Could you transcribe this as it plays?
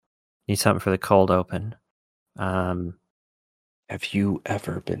Need something for the cold open. Um, Have you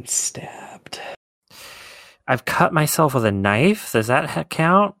ever been stabbed? I've cut myself with a knife. Does that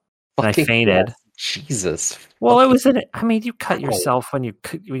count? And I Fucking fainted. yes. Jesus. Well, it fucking was I mean, you cut hell. yourself when you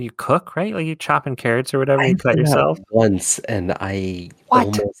cook, right? Like you chopping carrots or whatever, you I've cut done that yourself. once, and I What?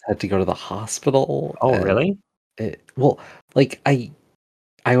 almost had to go to the hospital. Oh, And really? well, like I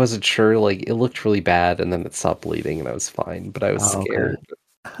wasn't sure. Like it looked really bad, and then it stopped bleeding, and I was fine. But I was Oh, scared. okay.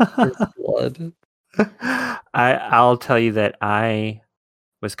 There's blood. I'll tell you that I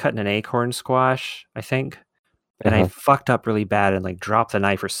was cutting an acorn squash, I think, and I Uh-huh. fucked up really bad and like dropped the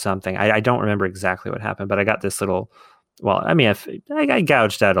knife or something. I don't remember exactly what happened, but I got this little. Well, I mean, I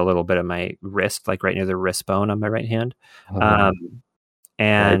gouged out a little bit of my wrist, like right near the wrist bone on my right hand. I'd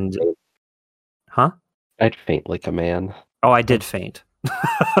And faint. huh? I'd faint like a man. Oh, I did faint.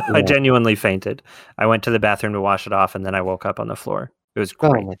 I Yeah. genuinely fainted. I went to the bathroom to wash it off, and then I woke up on the floor. It was Oh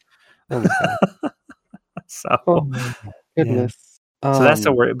great. my, oh my God. So, Oh my goodness. so that's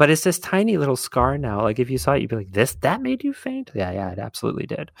the word. But it's this tiny little scar now. Like if you saw it, you'd be like, that made you faint? Yeah, it absolutely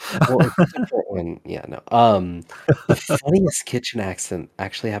did. Well, it's different when, yeah, no. The funniest kitchen accident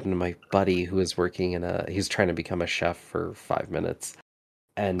actually happened to my buddy who was working he's trying to become a chef for 5 minutes.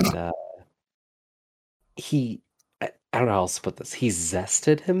 And I don't know how else to put this. He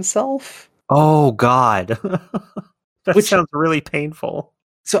zested himself. Oh God, that Which, sounds really painful.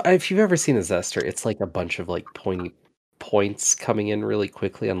 so if you've ever seen a zester, it's like a bunch of like pointy points coming in really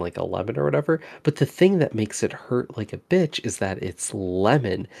quickly on like a lemon or whatever. But the thing that makes it hurt like a bitch is that it's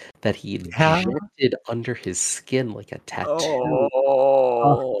lemon that he Yeah. injected under his skin like a tattoo.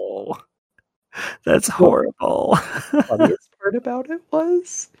 Oh, that's horrible. The funniest part about it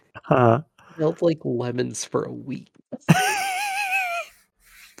was Huh. it smelled like lemons for a week.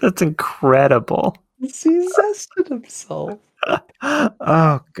 That's incredible. He zested himself.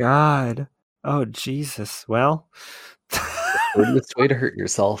 Oh God. Oh Jesus. Well, Furthest way to hurt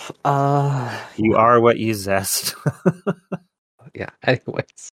yourself. you are what you zest. Yeah.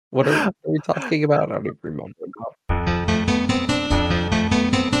 Anyways, what are we talking about? I don't even remember now.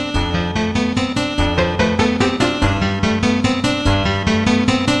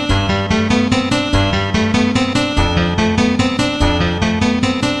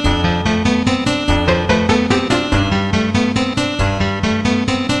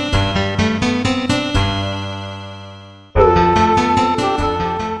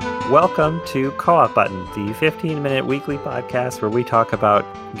 Welcome to Co-op Button, the 15-minute weekly podcast where we talk about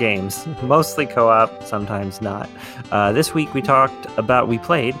games, mostly co-op, sometimes not. This week we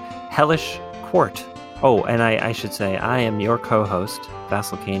played Hellish Quart. Oh, and I should say, I am your co-host,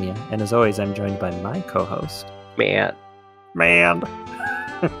 Vasselcania, and as always, I'm joined by my co-host, Matt. Man.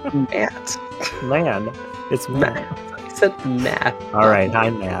 Matt. It's Matt. I said Matt. All right,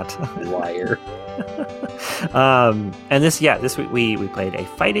 I'm Matt. Liar. And this week we played a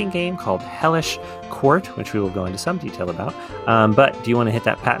fighting game called Hellish Quart, which we will go into some detail about. But do you want to hit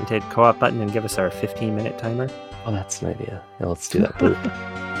that patented co-op button and give us our 15-minute timer? Oh, that's an idea. Yeah, let's do that. Boop.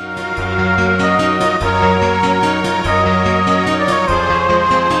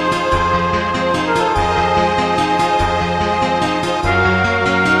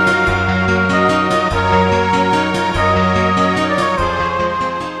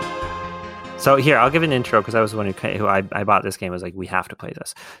 So here, I'll give an intro because I was the one who I bought this game. I was like, we have to play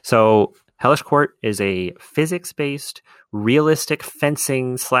this. So Hellish Quart is a physics-based, realistic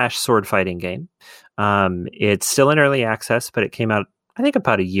fencing / sword fighting game. It's still in early access, but it came out, I think,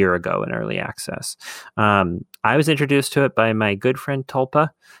 about a year ago in early access. I was introduced to it by my good friend Tulpa,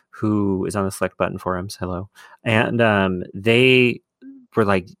 who is on the Select Button forums. Hello. And they were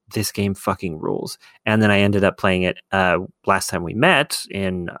like, this game fucking rules. And then I ended up playing it last time we met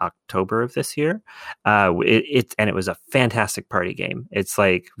in October of this year. It was a fantastic party game. It's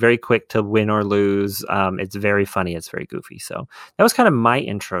like very quick to win or lose. It's very funny. It's very goofy. So that was kind of my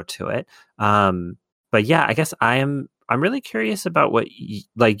intro to it. But yeah, I guess I'm really curious about what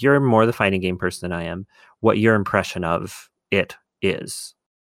like you're more the fighting game person than I am. What your impression of it is.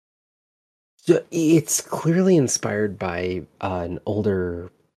 So it's clearly inspired by an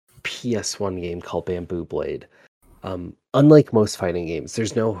older PS1 game called Bamboo Blade. Unlike most fighting games,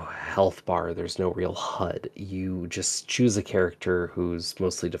 there's no health bar, there's no real HUD. You just choose a character who's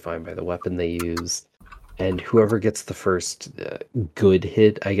mostly defined by the weapon they use, and whoever gets the first good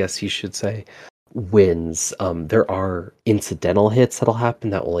hit, I guess you should say, wins. There are incidental hits that'll happen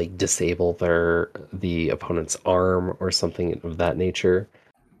that will like disable the opponent's arm or something of that nature.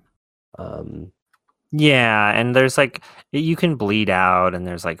 Yeah, and there's like you can bleed out, and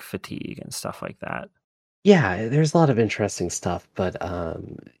there's like fatigue and stuff like that. Yeah, there's a lot of interesting stuff, but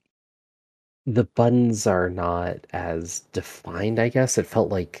the buttons are not as defined, I guess. It felt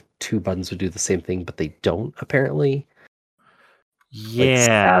like two buttons would do the same thing, but they don't apparently. Like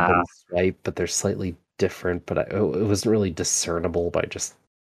stab Yeah. and swipe, but they're slightly different, but it wasn't really discernible by just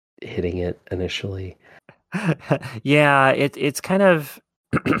hitting it initially. Yeah, it's kind of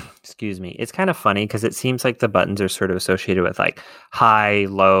excuse me. It's kind of funny because it seems like the buttons are sort of associated with like high,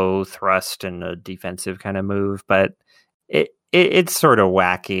 low, thrust, and a defensive kind of move, but it's sort of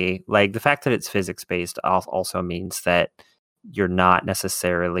wacky. Like the fact that it's physics based also means that you're not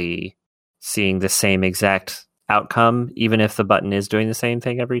necessarily seeing the same exact outcome, even if the button is doing the same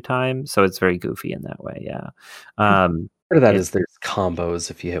thing every time. So it's very goofy in that way. Yeah. Part of that It is there's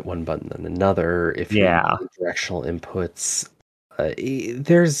combos if you hit one button then another. If you're yeah. using directional inputs,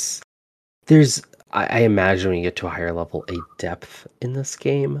 there's I imagine when you get to a higher level a depth in this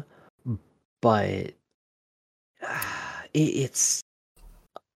game, but it's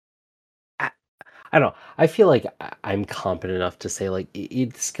I don't know. I feel like I'm competent enough to say like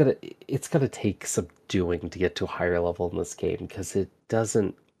it's gonna take some doing to get to a higher level in this game because it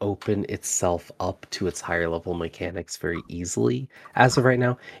doesn't open itself up to its higher level mechanics very easily as of right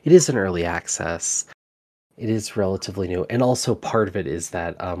now. It is an early access. It is relatively new, and also part of it is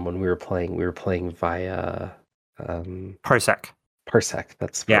that when we were playing via Parsec. Parsec.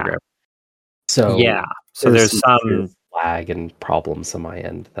 That's the Yeah. program. So Yeah. So there's there's some some serious lag and problems on my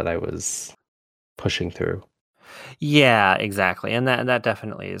end that I was pushing through. yeah, exactly. And that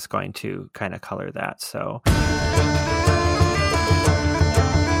definitely is going to kind of color that. So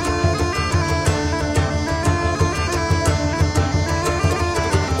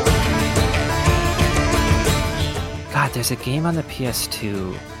God, there's a game on the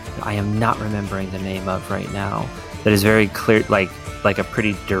PS2 that I am not remembering the name of right now that is very clear like a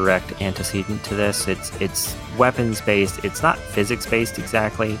pretty direct antecedent to this. It's weapons based. It's not physics based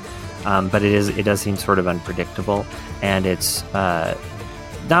exactly, but it does seem sort of unpredictable, and it's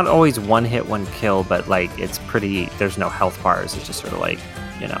not always one hit, one kill, but like it's pretty. There's no health bars. It's just sort of like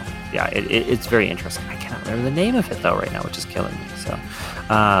yeah. It's very interesting. I cannot remember the name of it though right now, which is killing me. So,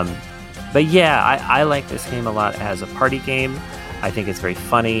 but yeah, I like this game a lot as a party game. I think it's very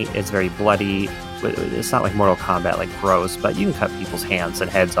funny. It's very bloody. It's not like Mortal Kombat, like gross, but you can cut people's hands and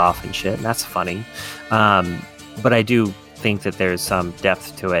heads off and shit, and that's funny. But I do think that there's some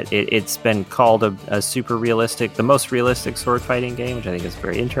depth to it. It's been called a super realistic, the most realistic sword fighting game, which I think is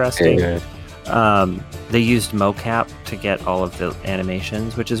very interesting. They used mocap to get all of the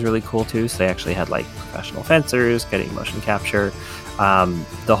animations, which is really cool too. So they actually had like professional fencers getting motion capture.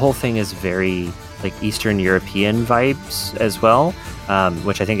 The whole thing is very like Eastern European vibes as well,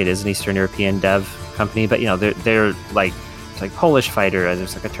 which I think it is an Eastern European dev company. But they're like it's like Polish fighter.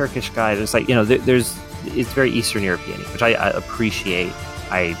 There's like a Turkish guy. There's like it's very Eastern European, which I appreciate.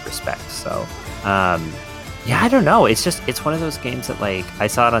 I respect. So. Yeah, I don't know. It's one of those games that like I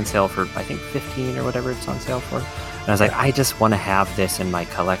saw it on sale for I think 15 or whatever it's on sale for, and I was like, I just want to have this in my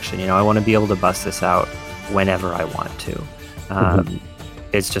collection. I want to be able to bust this out whenever I want to.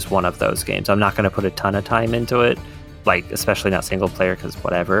 It's just one of those games. I'm not going to put a ton of time into it, like especially not single player because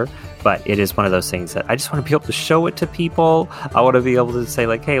whatever. But it is one of those things that I just want to be able to show it to people. I want to be able to say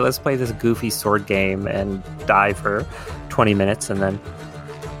like, hey, let's play this goofy sword game and die for 20 minutes, and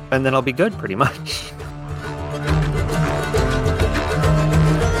then I'll be good pretty much.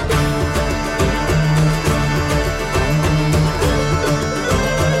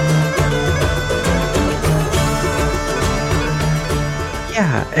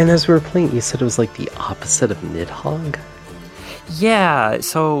 Yeah, and as we were playing, you said it was like the opposite of Nidhogg? Yeah,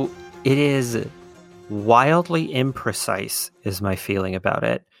 so it is wildly imprecise is my feeling about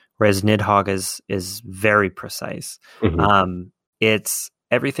it, whereas Nidhogg is very precise. It's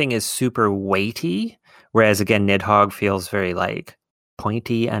everything is super weighty, whereas again Nidhogg feels very like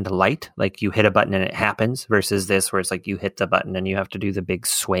pointy and light, like you hit a button and it happens, versus this where it's like you hit the button and you have to do the big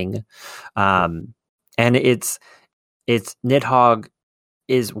swing. And it's Nidhogg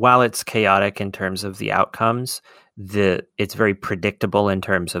is, while it's chaotic in terms of the outcomes, it's very predictable in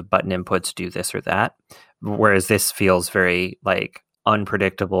terms of button inputs do this or that, whereas this feels very like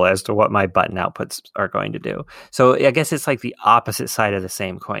unpredictable as to what my button outputs are going to do. So I guess it's like the opposite side of the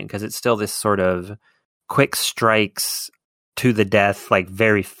same coin, because it's still this sort of quick strikes to the death, like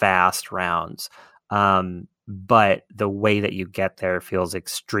very fast rounds, but the way that you get there feels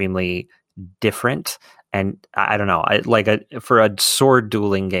extremely different. And I don't know, for a sword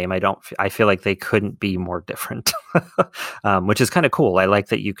dueling game, I feel like they couldn't be more different, which is kind of cool. I like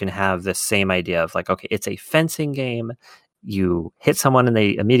that you can have the same idea of like, okay, it's a fencing game. You hit someone and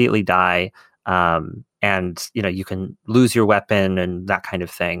they immediately die. And you can lose your weapon and that kind of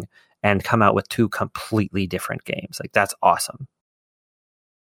thing. and come out with two completely different games. Like, that's awesome.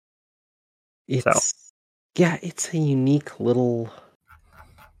 It's a unique little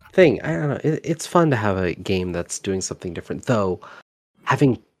thing. I don't know. It's fun to have a game that's doing something different. Though,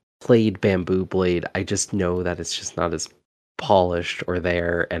 having played Bamboo Blade, I just know that it's just not as polished or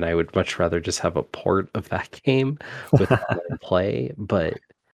there, and I would much rather just have a port of that game with online play. But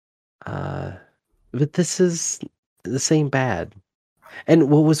this is the same bad. And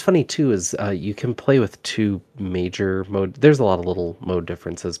what was funny too is you can play with two major mode. There's a lot of little mode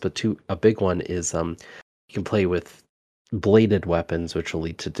differences, but a big one is you can play with bladed weapons, which will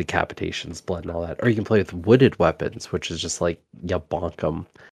lead to decapitations, blood, and all that, or you can play with wooded weapons, which is just like you bonk them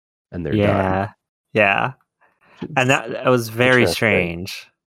and they're done. Yeah, and that was very strange.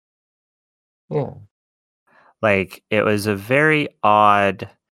 Yeah, like it was a very odd.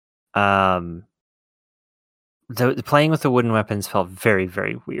 The playing with the wooden weapons felt very,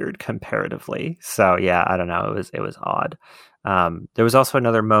 very weird comparatively. So yeah, I don't know. It was odd. There was also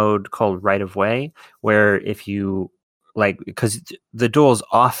another mode called Right of Way, where if you because the duels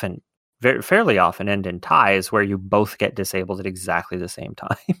often, fairly often, end in ties where you both get disabled at exactly the same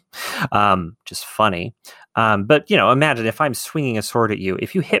time. Just funny. But imagine if I'm swinging a sword at you.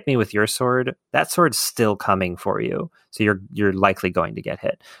 If you hit me with your sword, that sword's still coming for you, so you're likely going to get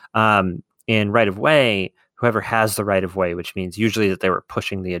hit. In Right of Way, whoever has the right of way, which means usually that they were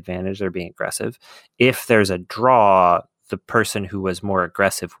pushing the advantage, they're being aggressive. If there's a draw, the person who was more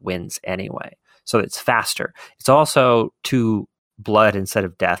aggressive wins anyway. So it's faster. It's also 2 blood instead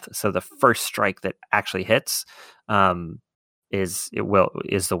of death. So the first strike that actually hits is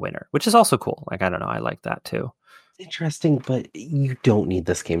the winner, which is also cool. Like, I don't know, I like that too. Interesting, but you don't need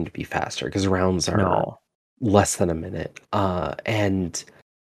this game to be faster because rounds are less than a minute. And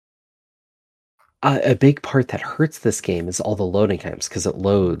a big part that hurts this game is all the loading times because it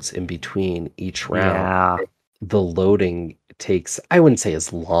loads in between each round. Yeah. The loading takes, I wouldn't say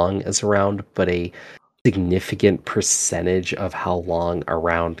as long as a round, but a significant percentage of how long a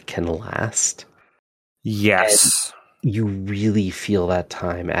round can last. Yes. And you really feel that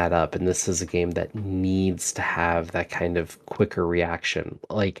time add up, and this is a game that needs to have that kind of quicker reaction.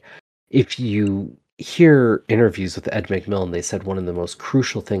 Like, if you hear interviews with Ed McMillan, they said one of the most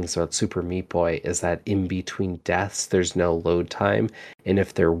crucial things about Super Meat Boy is that in between deaths, there's no load time. And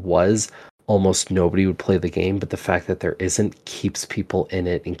if there was, almost nobody would play the game. But the fact that there isn't keeps people in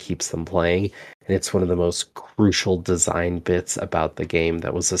it and keeps them playing. And it's one of the most crucial design bits about the game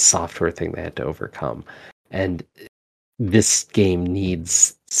that was a software thing they had to overcome. And this game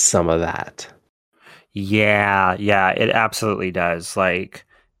needs some of that. Yeah, it absolutely does. Like,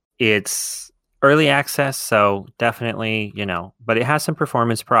 it's early access, so definitely, but it has some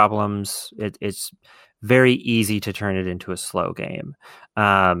performance problems. It's very easy to turn it into a slow game.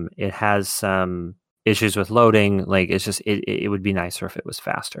 It has some issues with loading. Like, it's just, it would be nicer if it was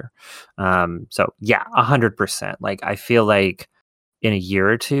faster. So yeah, 100%. Like, I feel like in a year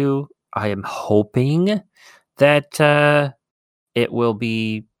or two, I am hoping that it will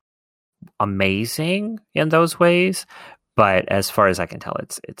be amazing in those ways. But as far as I can tell,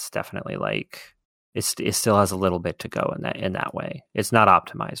 it's definitely like it still has a little bit to go in that way. It's not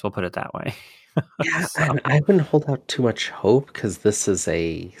optimized. We'll put it that way. Yeah, and I wouldn't hold out too much hope because this is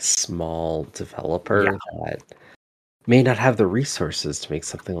a small developer that may not have the resources to make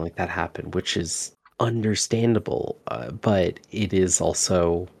something like that happen, which is understandable. But it is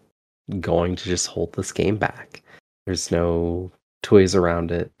also going to just hold this game back. There's no toys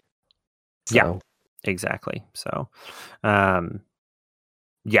around it. So. Yeah, exactly. So,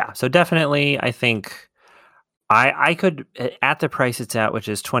 so definitely, I think I could, at the price it's at, which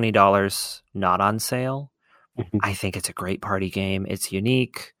is $20, not on sale. I think it's a great party game. It's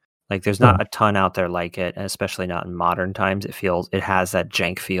unique. Like, there's not a ton out there like it, and especially not in modern times. It has that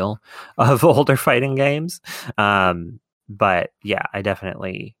jank feel of older fighting games. But yeah,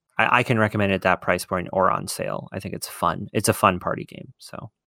 I can recommend it at that price point or on sale. I think it's fun. It's a fun party game.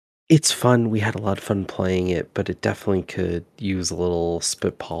 So. It's fun. We had a lot of fun playing it, but it definitely could use a little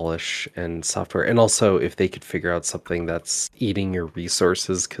spit polish and software. And also, if they could figure out something that's eating your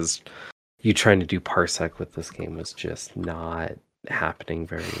resources, because you trying to do Parsec with this game was just not happening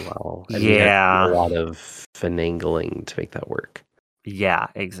very well. And we had a lot of finagling to make that work. Yeah,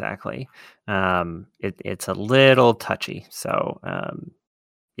 exactly. It's a little touchy. So,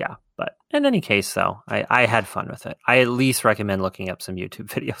 yeah, but in any case, though, I had fun with it. I at least recommend looking up some YouTube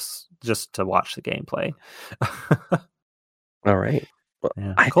videos just to watch the gameplay. All right. Well,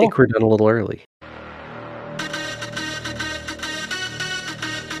 yeah, I think we're done a little early.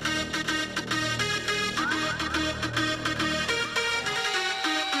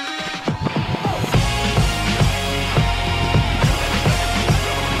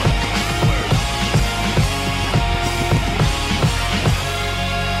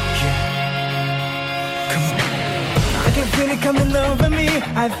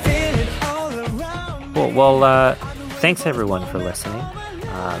 Cool. Well, thanks everyone for listening.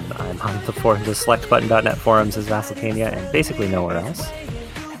 I'm on the forums of selectbutton.net forums as Vasselcania and basically nowhere else.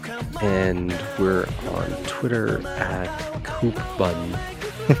 And we're on Twitter at CoopButton.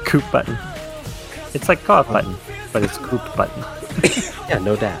 CoopButton. It's like co-op button, but it's CoopButton. Yeah,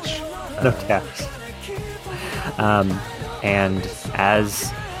 no dash. No dash. And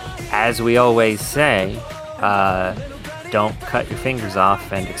as we always say, don't cut your fingers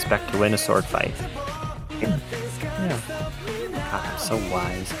off and expect to win a sword fight. Yeah. God, I'm so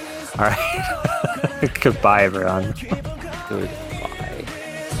wise. All right. Goodbye, everyone. Goodbye.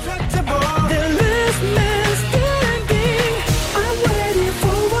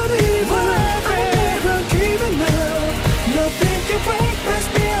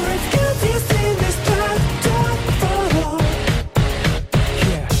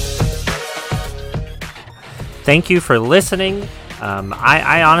 Thank you for listening.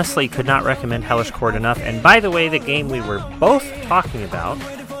 I honestly could not recommend Hellish Court enough. And by the way, the game we were both talking about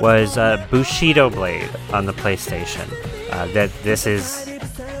was Bushido Blade on the PlayStation. This is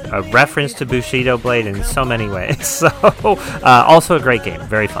a reference to Bushido Blade in so many ways. So, also a great game,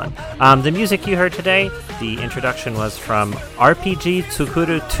 very fun. The music you heard today, the introduction was from RPG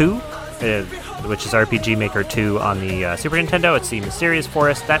Tsukuru 2, which is RPG Maker 2 on the Super Nintendo. It's the Mysterious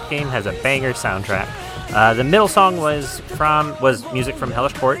Forest. That game has a banger soundtrack. The middle song was music from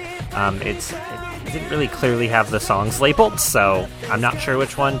Hellish Court. It didn't really clearly have the songs labeled, so I'm not sure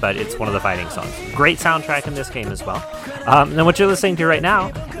which one, but it's one of the fighting songs. Great soundtrack in this game as well. And what you're listening to right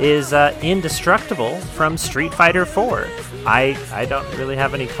now is Indestructible from Street Fighter 4. I don't really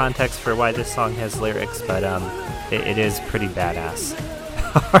have any context for why this song has lyrics, but it is pretty badass.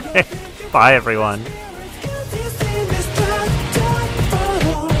 All right, bye everyone.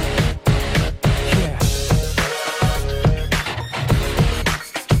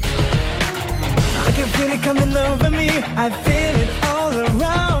 Coming over me, I feel it all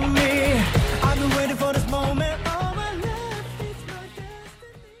around.